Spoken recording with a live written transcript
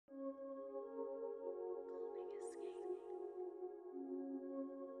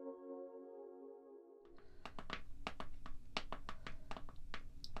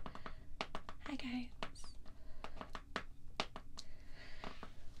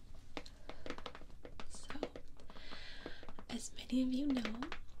many of you know,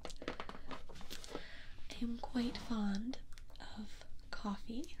 I am quite fond of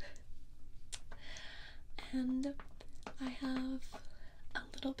coffee, and I have a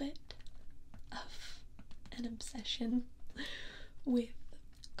little bit of an obsession with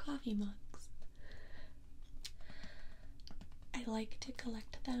coffee mugs. I like to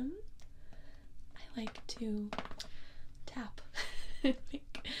collect them. I like to tap and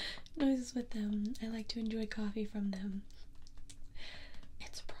make noises with them. I like to enjoy coffee from them.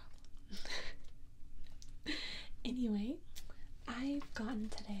 It's a problem. Anyway, I've gotten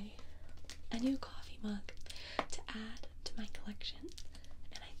today a new coffee mug to add to my collection,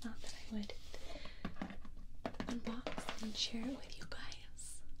 and I thought that I would unbox and share it with you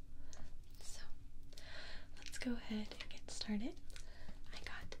guys. So let's go ahead and get started. I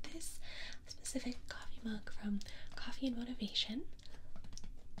got this specific coffee mug from CoffeeAndMotivation.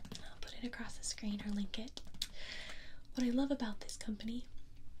 I'll put it across the screen or link it. What I love about this company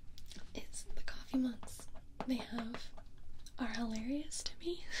is the coffee mugs they have are hilarious to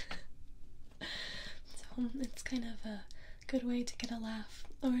me. So it's kind of a good way to get a laugh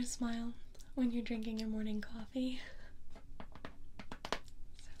or a smile when you're drinking your morning coffee.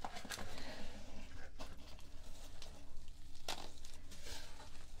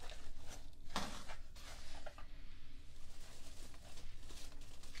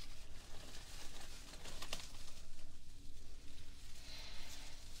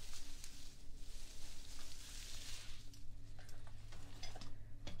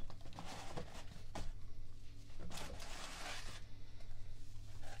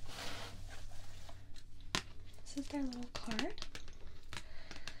 This is their little card,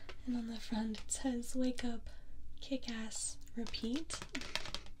 and on the front it says "Wake up, kick ass, repeat,"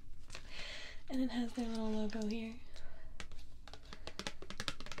 and it has their little logo here.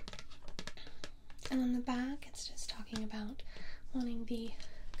 And on the back it's just talking about wanting the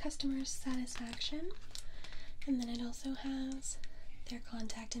customer's satisfaction, and then it also has their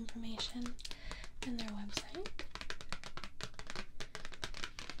contact information and their website.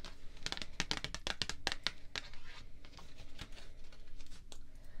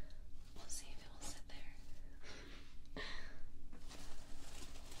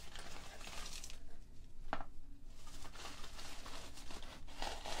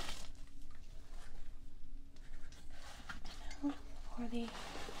 For the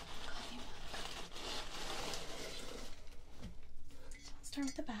coffee mug. So I'll start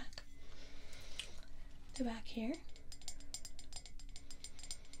with the back. The back here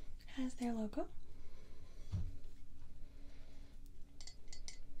has their logo.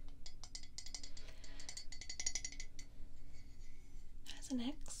 It has an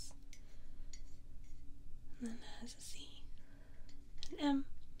X, and then it has a C, an M,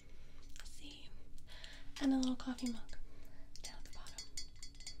 a C, and a little coffee mug.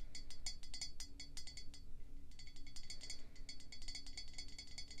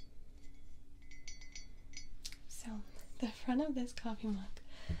 So, the front of this coffee mug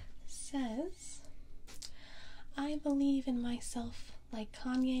says, "I believe in myself like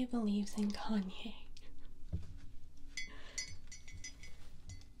Kanye believes in Kanye."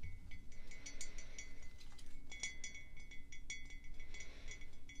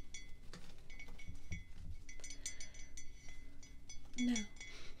 Now,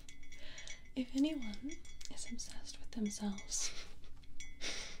 if anyone is obsessed with themselves,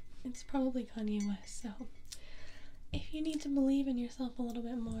 it's probably Kanye West, so if you need to believe in yourself a little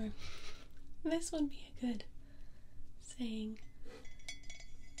bit more, this would be a good saying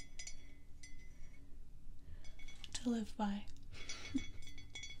to live by.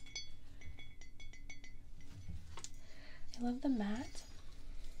 I love the matte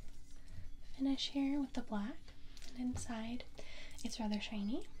finish here with the black, and inside it's rather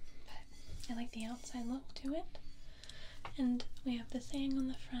shiny, but I like the outside look to it. And we have the saying on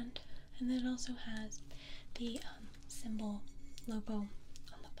the front, and then it also has the symbol logo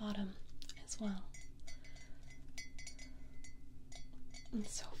on the bottom as well.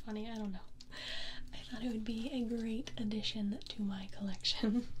 It's so funny, I don't know. I thought it would be a great addition to my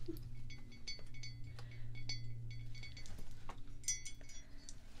collection.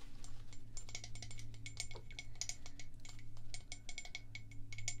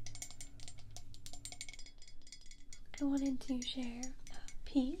 I wanted to share a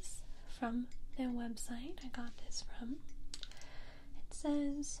piece from their website I got this from. It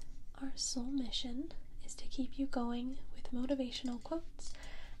says, "Our sole mission is to keep you going with motivational quotes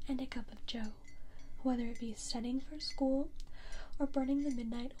and a cup of joe, whether it be studying for school or burning the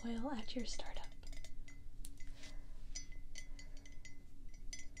midnight oil at your startup."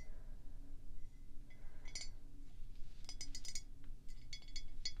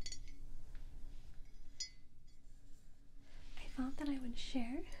 would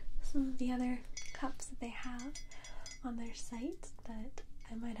share some of the other cups that they have on their site that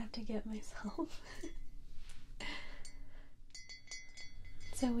I might have to get myself.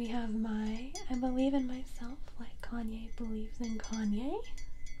 So we have my I Believe in Myself Like Kanye Believes in Kanye.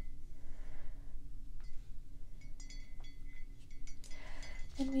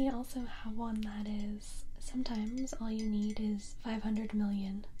 And we also have one that is Sometimes All You Need Is 500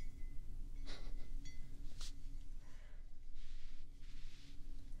 Million.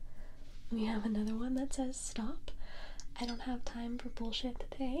 We have another one that says Stop. I don't have time for bullshit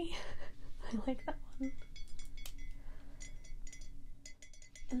today. I like that one.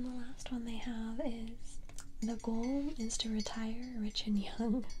 And the last one they have is The Goal is to Retire Rich and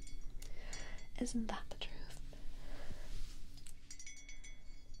Young. Isn't that the truth?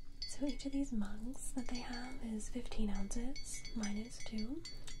 So each of these mugs that they have is 15 ounces. Mine is 2.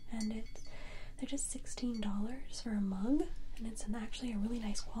 And they're just $16 for a mug. And it's actually a really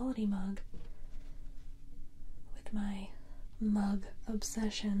nice quality mug. With my mug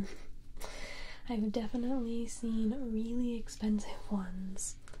obsession. I've definitely seen really expensive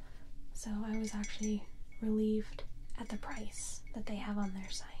ones. So I was actually relieved at the price that they have on their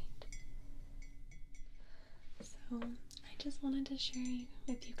site. So I just wanted to share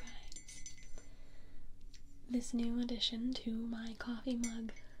with you guys this new addition to my coffee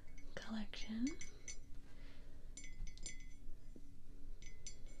mug collection.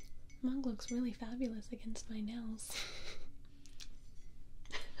 Mug looks really fabulous against my nails.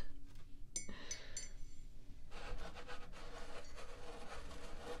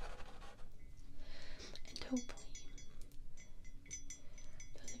 And hopefully,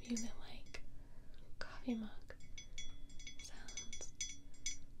 those of you that like coffee mug sounds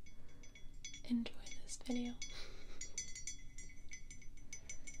enjoy this video.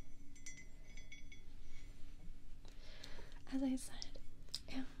 As I said,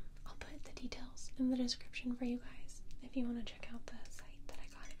 I'll put the details in the description for you guys if you want to check out the site that I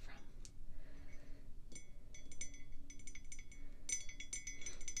got it from.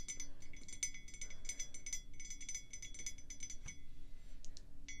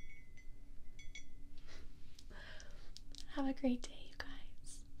 Have a great day, you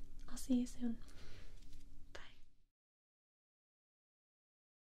guys. I'll see you soon.